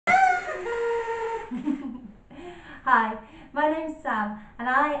Hi, my name's Sam and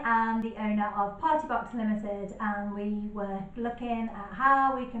I am the owner of Party Box Limited, and we were looking at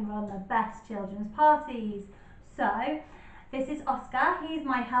how we can run the best children's parties. So this is Oscar, he's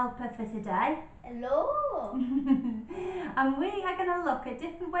my helper for today. Hello! And we are going to look at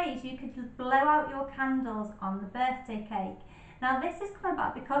different ways you could blow out your candles on the birthday cake. Now this has come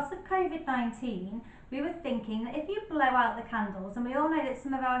about because of COVID-19. We were thinking that if you blow out the candles, and we all know that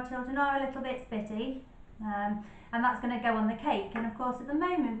some of our children are a little bit spitty, and that's going to go on the cake, and of course at the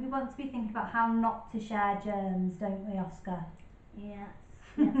moment we want to be thinking about how not to share germs, don't we, Oscar? Yes,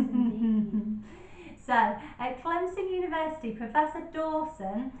 yes indeed. So, at Clemson University, Professor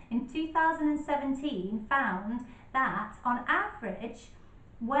Dawson in 2017 found that on average,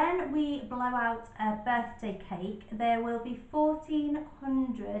 when we blow out a birthday cake, there will be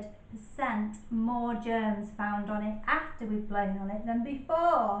 1400% more germs found on it after we've blown on it than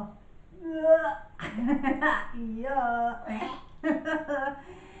before.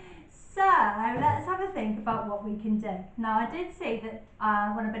 So let's have a think about what we can do. Now I did see that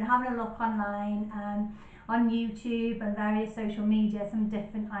when I've been having a look online on YouTube and various social media, some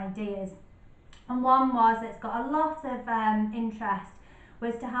different ideas. And one was that's got a lot of interest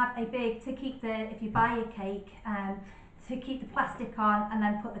was to have a big, to keep the, if you buy a cake, to keep the plastic on and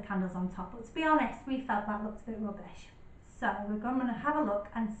then put the candles on top. But to be honest, we felt that looked a bit rubbish. So we're going to have a look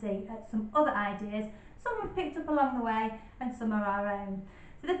and see at some other ideas. Some we've picked up along the way and some are our own.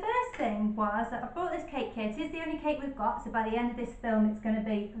 So the first thing was that I brought this cake here. It is the only cake we've got, so by the end of this film it's going to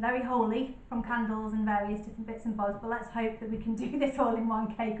be very holy from candles and various different bits and bobs, but let's hope that we can do this all in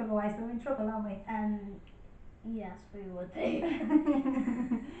one cake, otherwise we're in trouble, aren't we? Yes, we would do.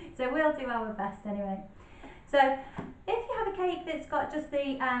 So we'll do our best anyway. So if you have a cake that's got just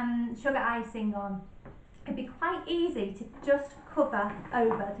the sugar icing on, it'd be quite easy to just cover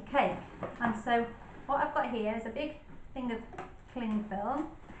over the cake. And so what I've got here is a big thing of cling film.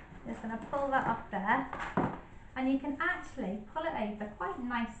 I'm just going to pull that off there, and you can actually pull it over quite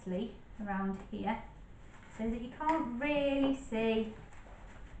nicely around here so that you can't really see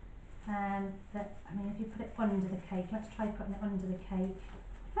that. I mean, if you put it under the cake, let's try putting it under the cake.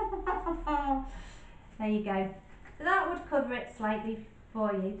 There you go. So that would cover it slightly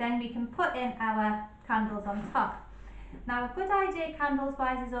for you. Then we can put in our candles on top. Now a good idea candles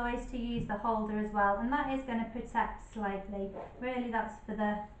wise is always to use the holder as well, and that is going to protect slightly. Really that's for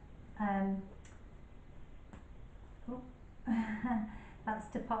the that's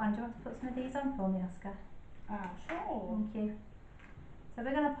to put on. Do you want to put some of these on for me, Oscar? Sure. Thank you. So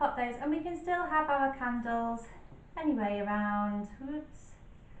we're going to pop those, and we can still have our candles anyway around,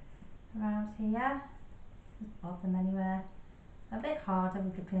 around here. Just pop them anywhere. A bit harder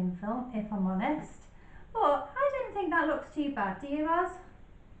with the cling film, if I'm honest. But I don't think that looks too bad, do you, Roz?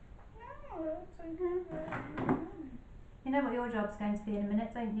 No, it's okay. You know what your job's going to be in a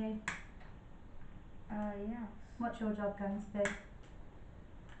minute, don't you? Yes. What's your job going to be?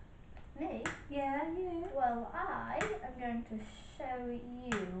 Me? Yeah, you. Well, I am going to show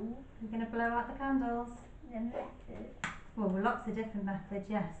you You're going to blow out the candles? the method. Well, lots of different methods,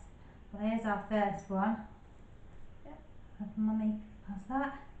 yes. Well, here's our first one. Yep. Have Mummy pass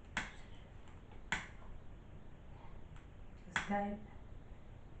that. Just go.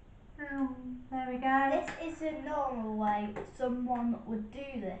 There we go. This is the normal way someone would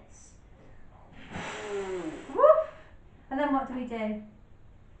do this. Woof! And then what do we do?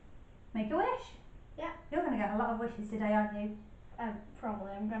 Make a wish? Yeah. You're going to get a lot of wishes today, aren't you?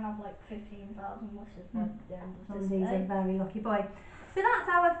 Probably. I'm going to have like 15,000 wishes by the end of Some this of these day. are very lucky boy. So that's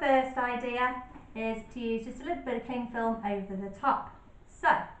our first idea, is to use just a little bit of cling film over the top. So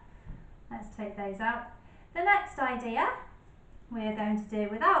let's take those out. The next idea we are going to do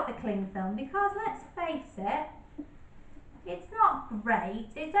without the cling film, because let's face it, it's not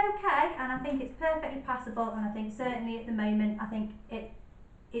great. It's okay, and I think it's perfectly passable, and I think certainly at the moment I think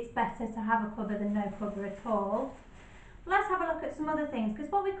it's better to have a cover than no cover at all. Let's have a look at some other things,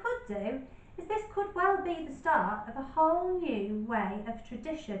 because what we could do is this could well be the start of a whole new way of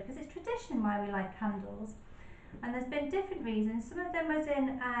tradition, because it's tradition why we like candles, and there's been different reasons. Some of them was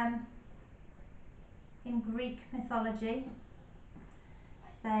in Greek mythology.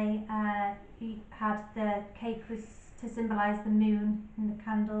 They had the cake was to symbolise the moon, and the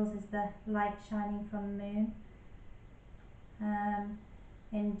candles is the light shining from the moon.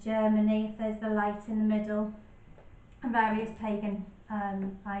 In Germany, if there's the light in the middle, and various pagan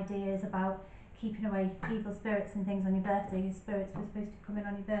ideas about keeping away evil spirits and things on your birthday. Your spirits were supposed to come in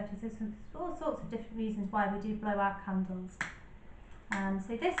on your birthday. So there's all sorts of different reasons why we do blow out candles.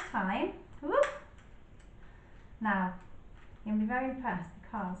 So this time, whoop, now you're going to be very impressed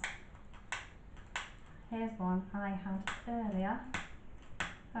because here's one I had earlier.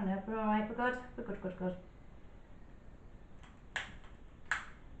 Oh no, we're alright, we're good, we're good, good, good.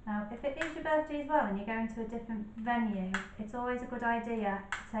 Now, if it is your birthday as well and you're going to a different venue, it's always a good idea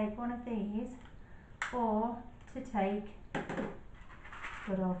to take one of these or to take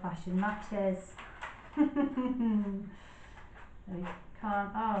good old-fashioned matches. We can't,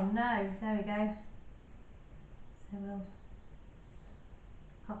 oh no, there we go. So we'll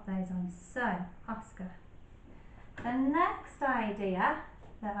pop those on. So, Oscar, the next idea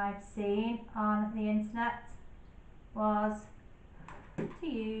that I've seen on the internet was to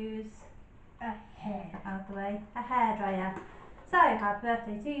use a hairdryer. So, happy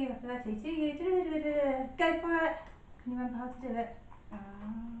birthday to you, happy birthday to you, go for it. Can you remember how to do it?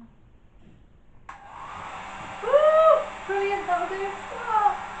 Woo! Brilliant, that'll do.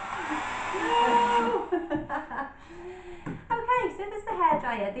 Stop! No! Okay, so there's the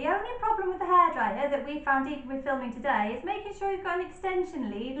hairdryer. The only problem with the hairdryer that we found even with filming today is making sure you've got an extension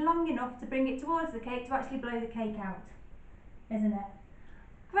lead long enough to bring it towards the cake to actually blow the cake out, isn't it?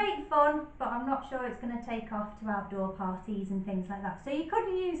 Great fun, but I'm not sure it's going to take off to outdoor parties and things like that. So you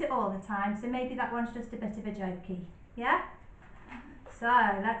couldn't use it all the time, so maybe that one's just a bit of a jokey, yeah? So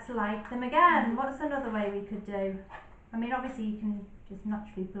let's light them again. What's another way we could do? I mean, obviously you can just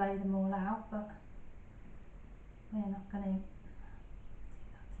naturally blow them all out, but we're not going to do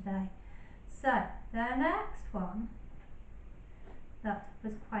that today. So the next one that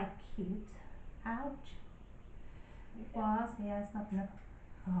was quite cute, ouch, was, yeah, it's not going to,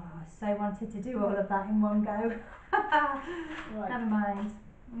 oh, I so wanted to do all of that in one go. Right. Never mind.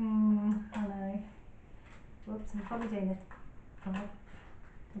 I know. Whoops, I'm probably doing it. Oh,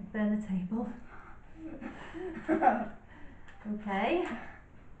 don't burn the table. Okay.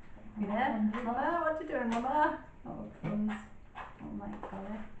 Yeah. Mama, what you doing, Mama? Oh, crumbs. Oh my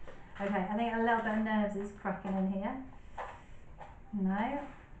golly. Okay, I think a little bit of nerves is cracking in here. No.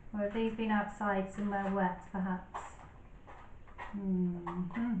 Or have these been outside somewhere wet, perhaps? There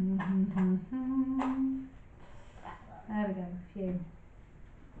we go, a few.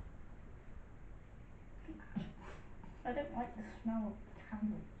 I don't like the smell of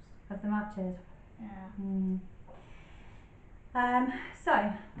candles. Of the matches. Yeah. So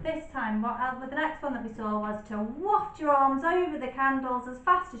this time, the next one that we saw was to waft your arms over the candles as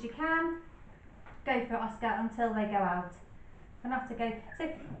fast as you can. Go for it, Oscar, until they go out. And have to go. So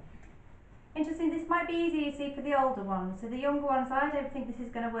interesting. This might be easy, you see, for the older ones. So the younger ones, I don't think this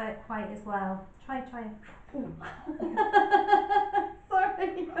is going to work quite as well. Try. Ooh.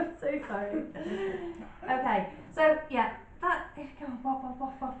 Sorry, I'm so sorry. Okay, so yeah, that. Go on,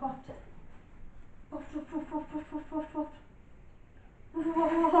 waft. Waft.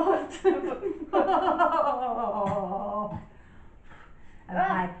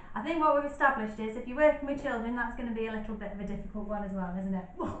 Okay, I think what we've established is if you're working with children, that's going to be a little bit of a difficult one as well, isn't it?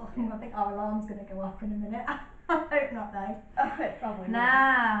 I think our alarm's going to go off in a minute. I hope not though. Probably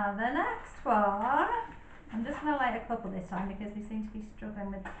Now, the next one, I'm just going to light a couple this time because we seem to be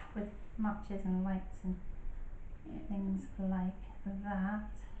struggling with matches and lights and things like that.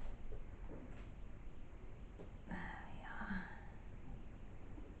 There we are.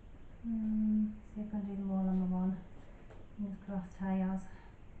 See if I can do them all on the one. Fingers crossed, hey, Oz.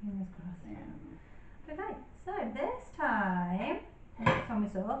 Fingers crossed. Yeah. Okay, so this time, the next one we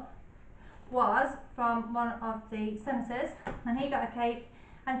saw was from one of the senators, and he got a cake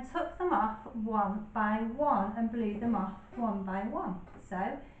and took them off one by one and blew them off one by one.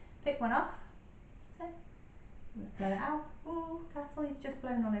 So, pick one off, so, blow it out. Oh, careful, you've just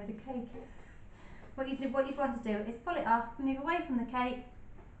blown all over the cake. What you'd want to do is pull it off, move away from the cake,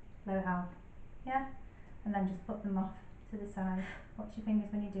 blow it out, yeah? And then just put them off to the side. Watch your fingers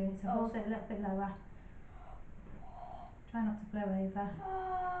when you're doing it, so hold it a little bit lower. Try not to blow over.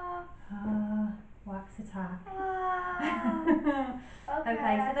 Wax attack.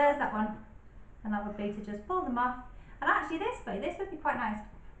 Okay, so there's that one. And that would be to just pull them off. And actually this would be quite nice.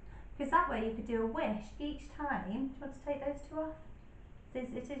 Because that way you could do a wish each time. Do you want to take those two off? It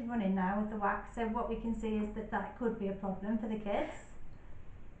is running now with the wax, so what we can see is that could be a problem for the kids.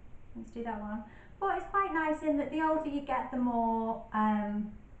 Let's do that one. But it's quite nice in that the older you get, the more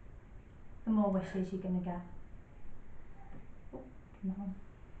wishes you're going to get. Oh, come on.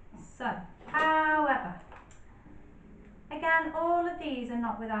 So, however, again, all of these are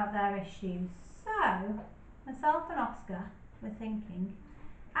not without their issues. So, myself and Oscar were thinking,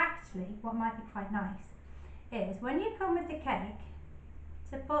 actually, what might be quite nice is when you come with the cake,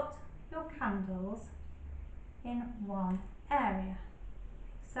 to put your candles in one area.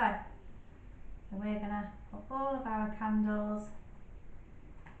 So we're going to put all of our candles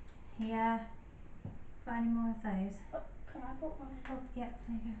here. got any more of those? Oh, can I put one in? Oh, yeah,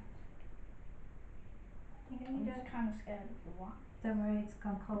 there you go. You go, I'm you go. just kind of scared of the wax. Don't worry, it's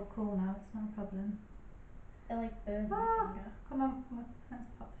gone cool now, it's not a problem. It like burned my finger. Come on,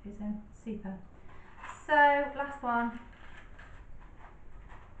 let's pop those in. Super. So, last one.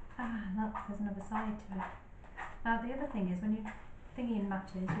 Ah, look, there's another side to it. Now, the other thing is, when you're thinking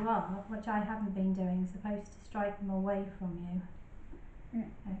matches, you are, which I haven't been doing, supposed to strike them away from you.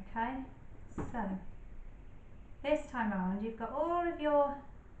 Okay, so this time around, you've got all of your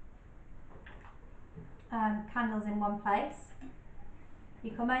candles in one place.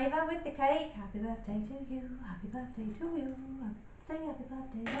 You come over with the cake. Happy birthday to you, happy birthday to you, happy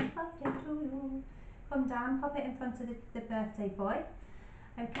birthday, happy birthday to you. Come down, pop it in front of the birthday boy.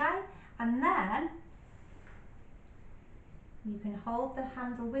 Okay, and then you can hold the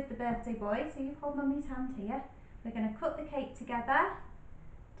handle with the birthday boy. So you hold Mummy's hand here. We're going to cut the cake together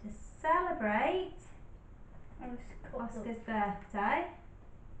to celebrate Oscar's birthday.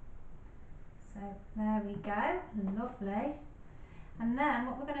 So there we go, lovely. And then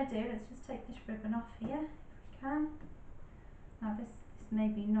what we're going to do, let's just take this ribbon off here if we can. Now this may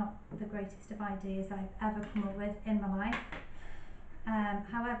be not the greatest of ideas I've ever come up with in my life.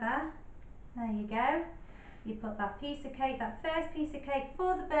 However, there you go. You put that piece of cake, that first piece of cake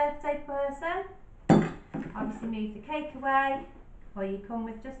for the birthday person. Obviously move the cake away, or you come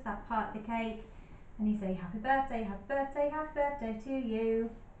with just that part of the cake and you say happy birthday, happy birthday, happy birthday to you.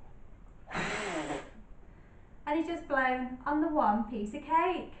 And he's just blown on the one piece of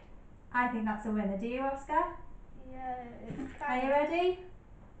cake. I think that's a winner, do you, Oscar? Yeah, it's kind Are of... you ready?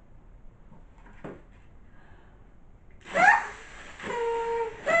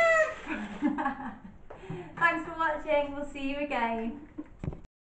 Thanks for watching, we'll see you again.